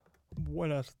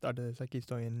Buenas tardes, aquí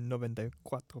estoy en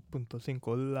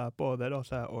 94.5 La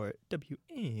Poderosa, or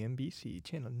WAMBC,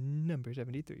 channel number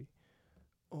 73,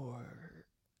 or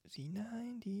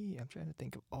Z90. I'm trying to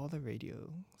think of all the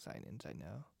radio sign-ins I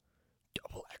know.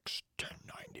 Double X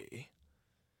 1090,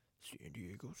 San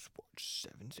Diego Sports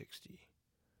 760,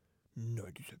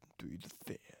 97.3 The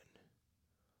Fan,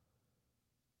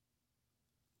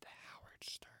 The Howard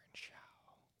Stern Show.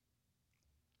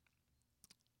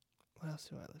 What else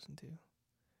do I listen to?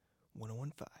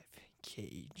 101.5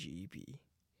 KGB.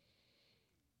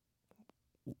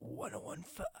 101.5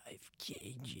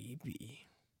 KGB.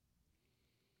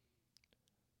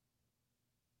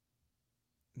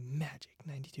 Magic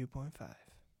 92.5.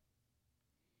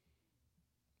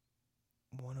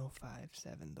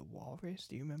 105.7 The Walrus.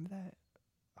 Do you remember that?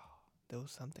 Oh, there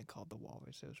was something called The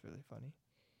Walrus. It was really funny.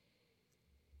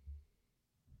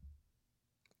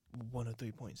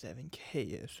 103.7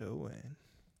 KSON.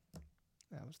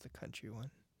 That was the country one.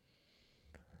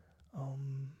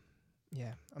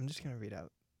 Yeah, I'm just gonna read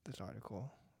out this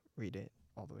article. Read it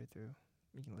all the way through.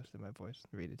 You can listen to my voice.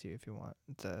 Read it to you if you want.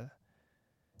 It's a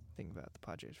thing about the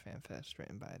Padres Fan Fest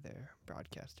written by their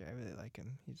broadcaster. I really like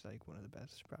him. He's like one of the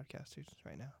best broadcasters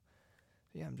right now.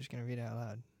 So yeah, I'm just gonna read it out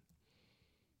loud.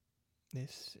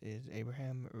 This is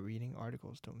Abraham reading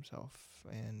articles to himself,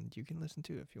 and you can listen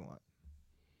to it if you want.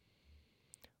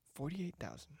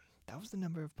 48,000. That was the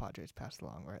number of Padres passed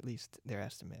along, or at least their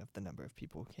estimate of the number of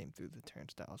people who came through the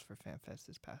turnstiles for FanFest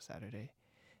this past Saturday.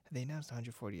 Had they announced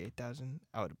 148,000,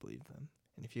 I would have believed them.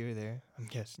 And if you were there, I'm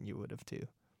guessing you would have too.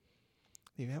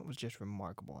 The event was just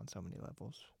remarkable on so many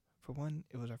levels. For one,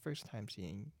 it was our first time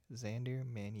seeing Xander,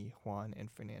 Manny, Juan,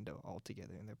 and Fernando all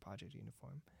together in their Padres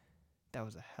uniform. That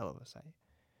was a hell of a sight.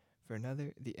 For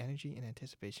another, the energy and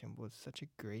anticipation was such a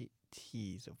great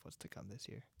tease of what's to come this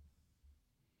year.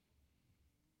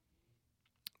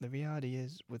 The reality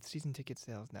is, with season ticket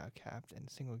sales now capped and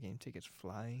single game tickets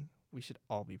flying, we should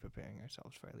all be preparing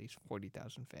ourselves for at least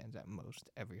 40,000 fans at most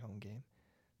every home game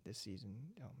this season.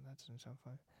 That doesn't sound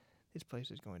fun. This place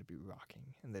is going to be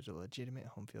rocking, and there's a legitimate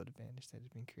home field advantage that has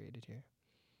been created here.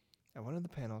 At one of the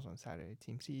panels on Saturday,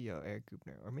 team CEO Eric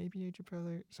Gubner, or maybe AJ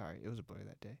Preller, sorry, it was a blur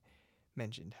that day,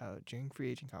 mentioned how during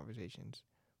free agent conversations,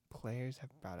 players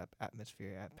have brought up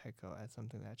atmosphere at Petco as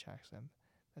something that attracts them.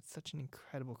 That's such an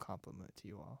incredible compliment to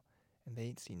you all, and they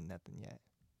ain't seen nothing yet.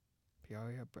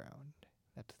 Peoria Brown,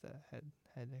 that's the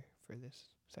header for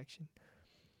this section.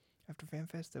 After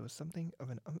FanFest, there was something of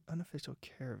an unofficial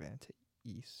caravan to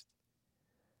east.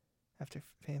 After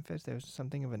FanFest, there was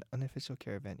something of an unofficial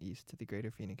caravan east to the greater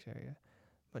Phoenix area.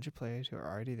 A bunch of players who are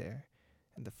already there,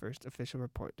 and the first official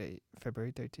report date,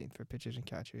 February 13th, for pitchers and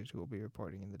catchers who will be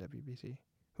reporting in the WBC,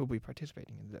 who will be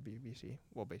participating in the WBC,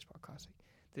 World Baseball Classic.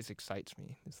 This excites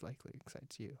me. This likely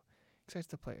excites you. Excites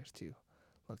the players, too.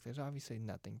 Look, there's obviously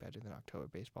nothing better than October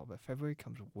baseball, but February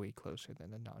comes way closer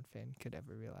than a non-fan could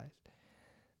ever realize.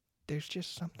 There's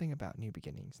just something about new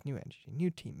beginnings, new energy, new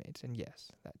teammates, and yes,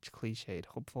 that cliched,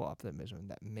 hopeful optimism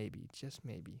that maybe, just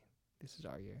maybe, this is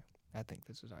our year. I think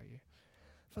this is our year.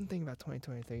 Fun thing about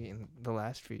 2023 and the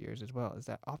last few years as well is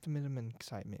that optimism and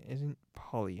excitement isn't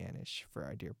Pollyannish for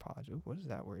our dear pods. Ooh, what does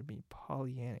that word mean?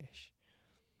 Pollyannish.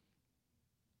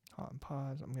 Hold on,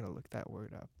 pause. I'm going to look that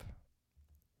word up.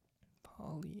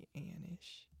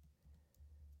 Pollyannish.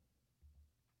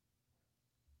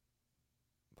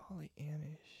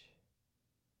 Pollyannish.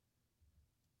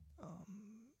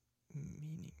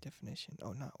 Meaning, definition.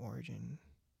 Oh, not origin.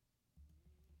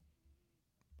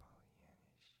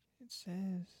 Pollyannish. It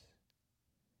says...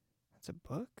 That's a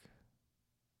book?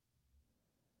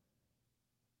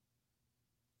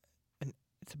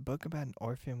 It's a book about an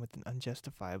orphan with an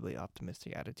unjustifiably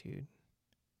optimistic attitude.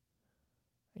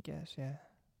 I guess, yeah.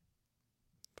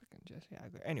 Fucking Jesse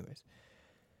Agler. Anyways.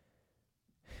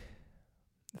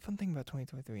 The fun thing about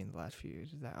 2023 in the last few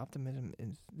years is that optimism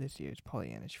is this year's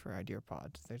Pollyannish for our dear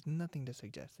pods. There's nothing to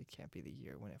suggest it can't be the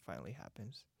year when it finally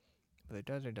happens. Whether it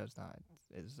does or does not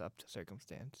is up to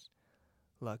circumstance,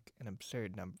 luck, an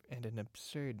absurd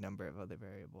number of other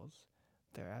variables.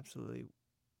 They're absolutely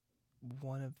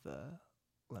one of the,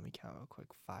 let me count real quick,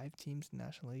 5 teams in the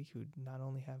National League who not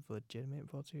only have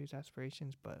legitimate World Series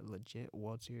aspirations, but legit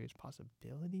World Series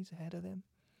possibilities ahead of them.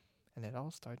 And it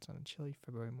all starts on a chilly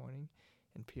February morning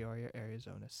in Peoria,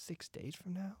 Arizona, 6 days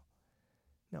from now?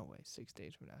 No way, 6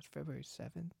 days from now. It's February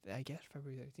 7th? I guess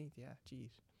February 13th, yeah,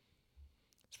 jeez.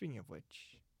 Speaking of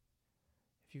which,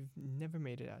 if you've never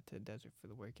made it out to the desert for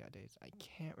the workout days, I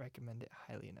can't recommend it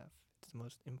highly enough. It's the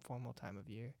most informal time of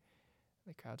year.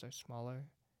 The crowds are smaller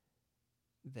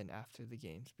than after the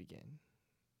games begin.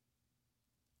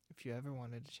 If you ever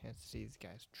wanted a chance to see these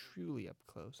guys truly up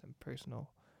close and personal,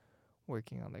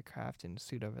 working on their craft in a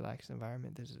pseudo-relaxed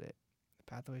environment, this is it. The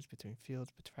pathways between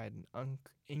fields provide an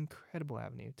incredible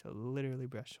avenue to literally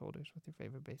brush shoulders with your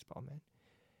favorite baseball man.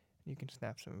 And you can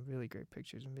snap some really great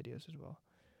pictures and videos as well.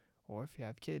 Or if you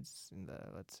have kids in the,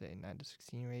 let's say, 9 to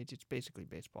 16 range, it's basically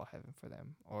baseball heaven for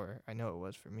them. Or I know it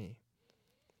was for me.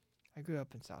 I grew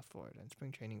up in South Florida, and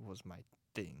spring training was my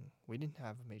thing. We didn't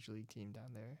have a major league team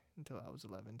down there until I was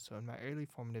 11, so in my early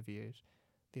formative years,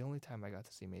 the only time I got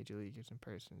to see major leaguers in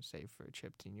person, save for a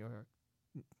trip to New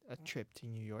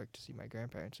York to see my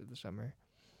grandparents in the summer,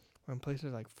 were in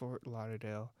places like Fort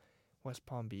Lauderdale, West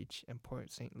Palm Beach, and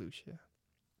Port St. Lucia.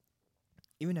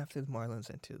 Even after the Marlins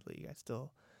entered the league, I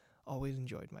still always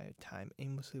enjoyed my time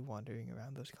aimlessly wandering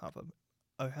around those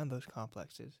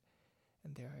complexes.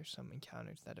 And there are some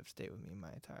encounters that have stayed with me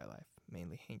my entire life,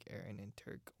 mainly Hank Aaron and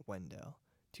Turk Wendell,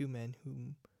 two men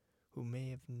who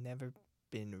may have never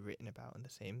been written about in the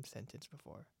same sentence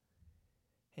before.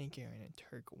 Hank Aaron and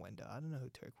Turk Wendell. I don't know who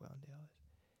Turk Wendell is.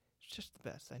 It's just the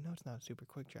best. I know it's not a super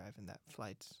quick drive and that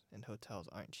flights and hotels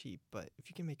aren't cheap, but if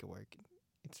you can make it work,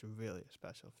 it's really a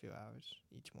special few hours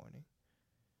each morning.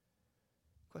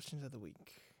 Questions of the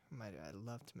week. Reminder, I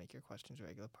love to make your questions a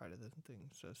regular part of the thing,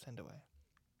 so send away.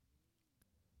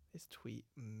 This tweet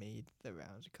made the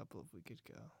rounds a couple of weeks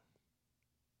ago.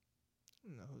 I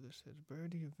don't know who this is.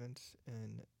 Birdie events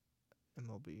in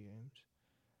MLB games.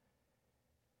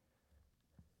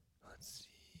 Let's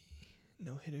see.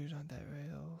 No hitters on that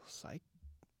rail.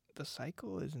 The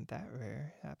cycle isn't that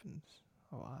rare. It happens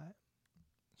a lot.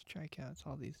 Strikeouts,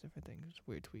 all these different things.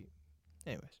 Weird tweet.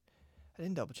 Anyways, I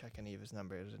didn't double check any of his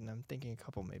numbers, and I'm thinking a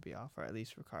couple may be off, or at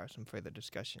least require some further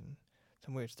discussion.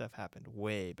 Some weird stuff happened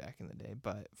way back in the day,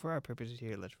 but for our purposes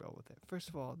here, let's roll with it. First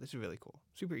of all, this is really cool.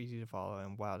 Super easy to follow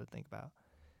and wild to think about.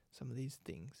 Some of these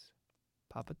things.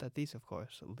 Papa Tatis, of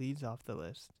course, leads off the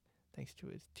list thanks to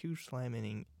his 2-slam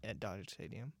inning at Dodger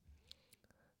Stadium.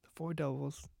 The four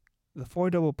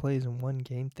double plays in one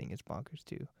game thing is bonkers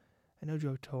too. I know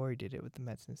Joe Torre did it with the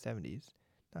Mets in the 70s.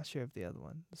 Not sure of the other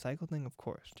one. The cycle thing, of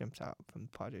course, jumps out from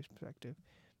the Padres' perspective.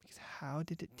 Because how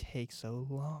did it take so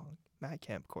long? Matt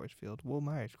Kemp, Coors Field, Will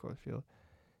Myers, Coors Field,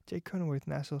 Jake Cronenworth,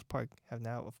 Nationals Park have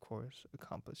now, of course,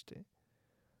 accomplished it.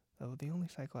 Though the only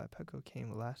cycle at Petco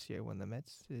came last year when the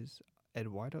Mets'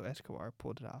 Eduardo Escobar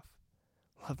pulled it off.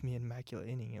 Love me an immaculate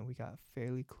inning, and we got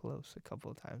fairly close a couple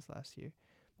of times last year.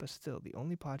 But still, the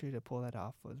only Padre to pull that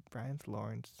off was Brian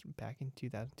Florence back in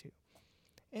 2002.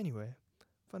 Anyway,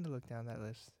 fun to look down that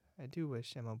list. I do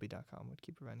wish MLB.com would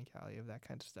keep a running tally of that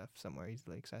kind of stuff somewhere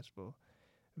easily accessible.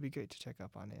 It would be great to check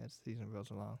up on it as the season rolls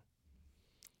along.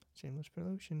 Shameless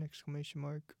promotion, exclamation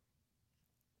mark.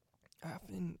 I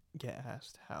often get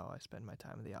asked how I spend my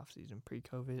time in the off-season.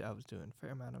 Pre-COVID, I was doing a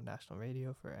fair amount of national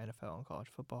radio for NFL and college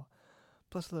football,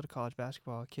 plus a little college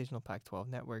basketball, occasional Pac-12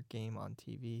 network game on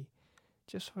TV,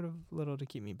 just sort of little to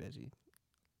keep me busy.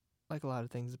 Like a lot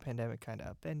of things, the pandemic kind of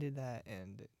upended that,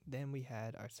 and then we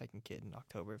had our second kid in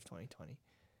October of 2020.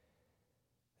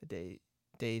 The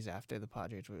days after the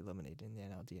Padres were eliminated in the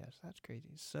NLDS. That's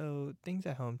crazy. So things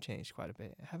at home changed quite a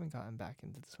bit. I haven't gotten back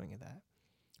into the swing of that.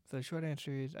 So the short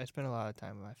answer is I spent a lot of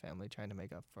time with my family trying to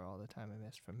make up for all the time I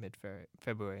missed from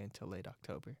mid-February until late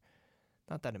October.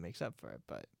 Not that it makes up for it,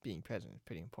 but being present is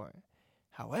pretty important.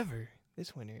 However,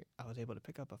 this winter, I was able to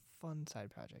pick up a fun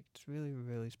side project. It's a really,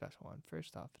 really special one.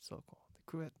 First off, it's local. The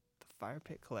crew at the Fire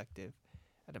Pit Collective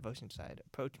at Oceanside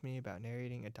approached me about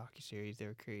narrating a docuseries they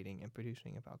were creating and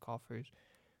producing about golfers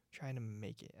trying to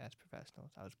make it as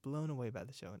professionals. I was blown away by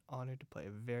the show and honored to play a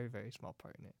very, very small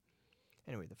part in it.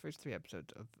 Anyway, the first 3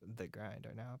 episodes of The Grind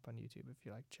are now up on YouTube if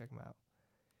you'd like to check them out.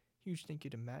 Huge thank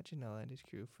you to Matt Janella and his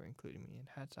crew for including me, and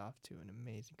hats off to an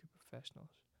amazing group of professionals.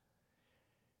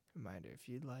 Reminder, if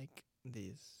you'd like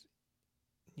this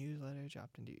newsletter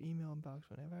dropped into your email inbox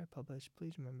whenever I publish,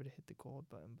 please remember to hit the gold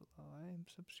button below. I am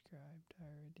subscribed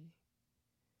already.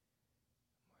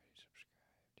 I'm already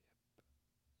subscribed.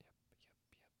 Yep.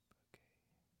 Okay,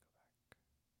 go back.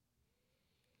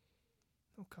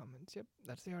 No comments. Yep,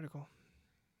 that's the article.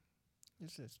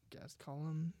 This is guest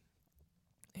column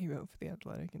he wrote for The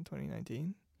Athletic in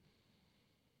 2019.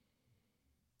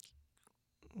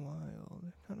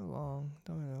 Wild. Kind of long.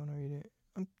 Don't really want to read it.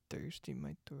 I'm thirsty.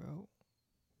 My throat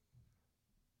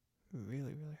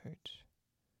really, really hurts.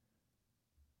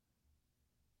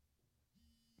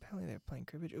 Apparently they're playing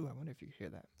cribbage. Ooh, I wonder if you could hear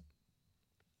that.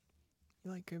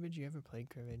 You like cribbage? You ever played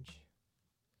cribbage?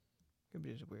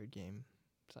 Cribbage is a weird game.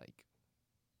 It's like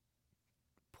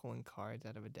pulling cards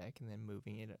out of a deck and then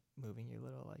moving your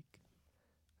little like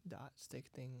dot stick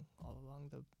thing all along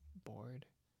the board.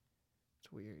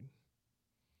 It's weird.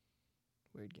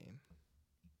 Weird game.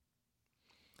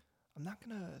 I'm not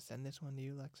gonna send this one to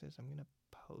you, Lexus. I'm gonna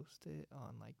post it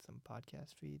on like some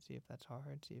podcast feed, see if that's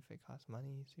hard, see if it costs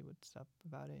money, see what's up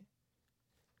about it.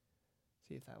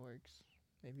 See if that works.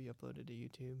 Maybe upload it to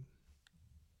YouTube.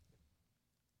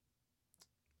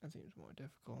 That seems more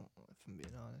difficult, if I'm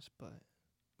being honest, but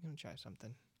I'm gonna try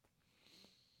something.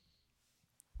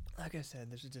 Like I said,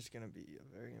 this is just gonna be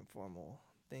a very informal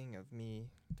thing of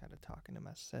me kind of talking to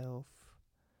myself.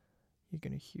 You're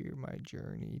gonna hear my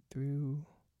journey through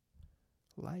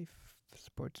life,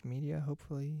 sports media,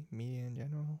 hopefully, media in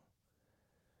general.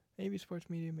 Maybe sports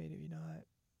media, maybe not.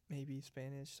 Maybe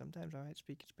Spanish. Sometimes I might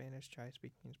speak in Spanish, try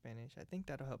speaking in Spanish. I think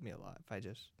that'll help me a lot if I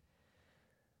just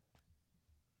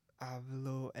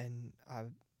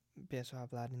empiezo a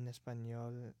hablar en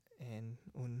español en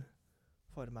un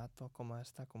formato como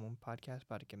esta, como un podcast,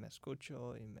 para que me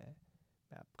escucho y me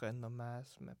aprendo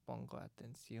más, me pongo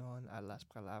atención a las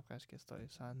palabras que estoy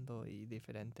usando y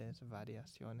diferentes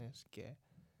variaciones que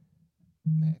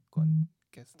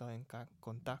estoy en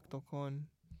contacto con.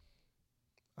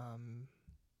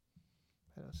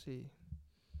 Pero sí,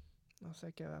 no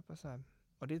sé qué va a pasar.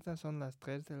 Ahorita son las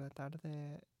 3 de la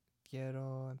tarde.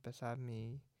 Quiero empezar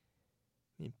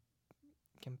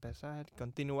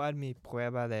continuar mi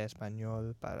prueba de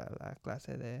español para la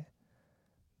clase de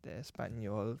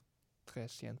español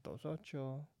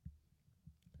 308,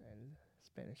 el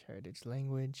Spanish Heritage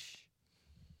Language,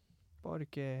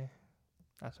 porque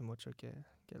hace mucho que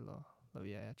lo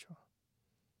había hecho.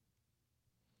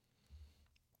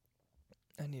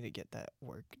 I need to get that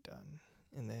work done,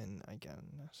 and then I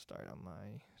can start on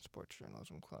my sports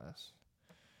journalism class.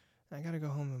 And I gotta go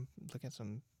home and look at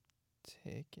some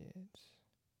tickets.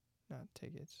 Not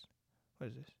tickets. What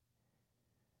is this?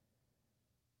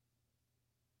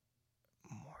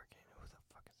 Morgan. Who the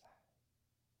fuck is that?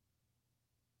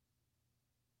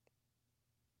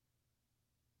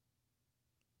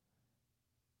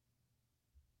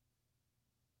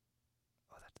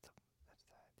 Oh, that's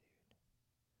that dude.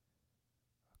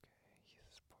 Okay, he's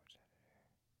a sports editor.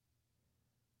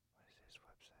 What is his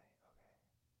website? Okay,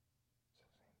 it's the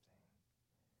same thing.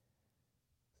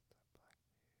 It's the black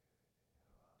dude.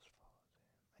 Who else follows him?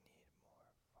 I need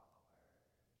more followers.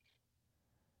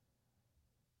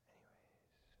 Anyways,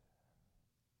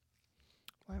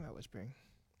 why am I whispering?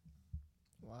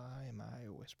 Why am I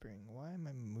whispering? Why am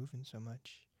I moving so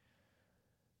much?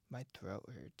 My throat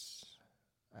hurts.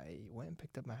 I went and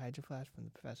picked up my Hydro Flask from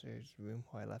the professor's room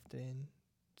who I left it in.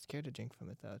 Scared to drink from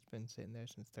it though. It's been sitting there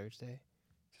since Thursday.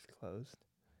 Just closed.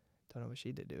 Don't know what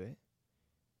she did to it.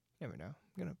 Never know.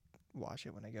 I'm gonna wash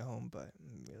it when I get home, but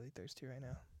I'm really thirsty right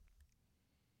now.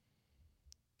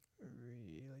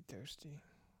 Really thirsty.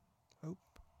 Oh.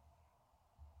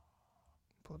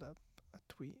 Pulled up a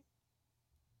tweet.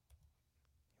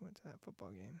 He went to that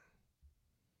football game.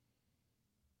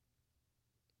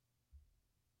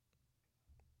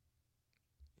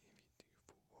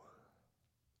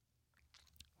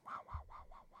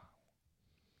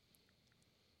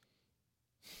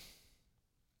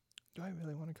 Do I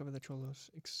really want to cover the Cholos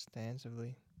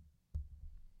extensively?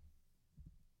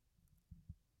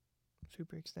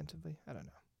 Super extensively? I don't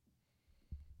know.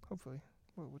 Hopefully.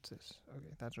 Whoa, what's this?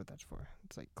 Okay, that's what that's for.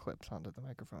 It's like clips onto the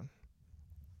microphone.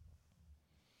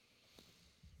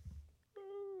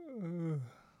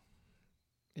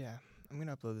 Yeah, I'm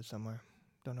gonna upload this somewhere.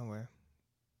 Don't know where.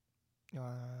 You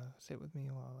wanna sit with me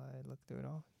while I look through it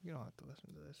all? You don't have to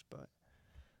listen to this, but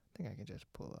I think I can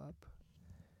just pull up.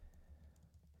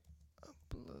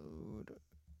 Upload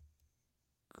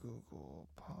Google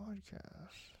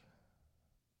Podcast.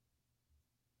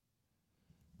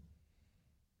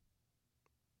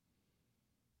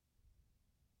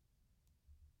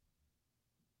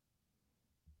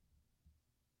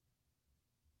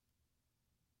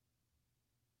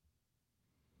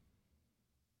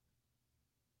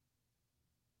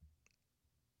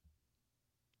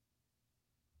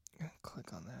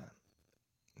 Click on that.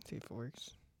 See if it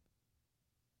works.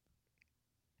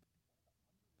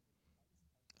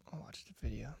 I'll watch the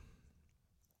video.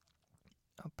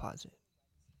 I'll pause it.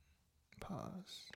 Pause.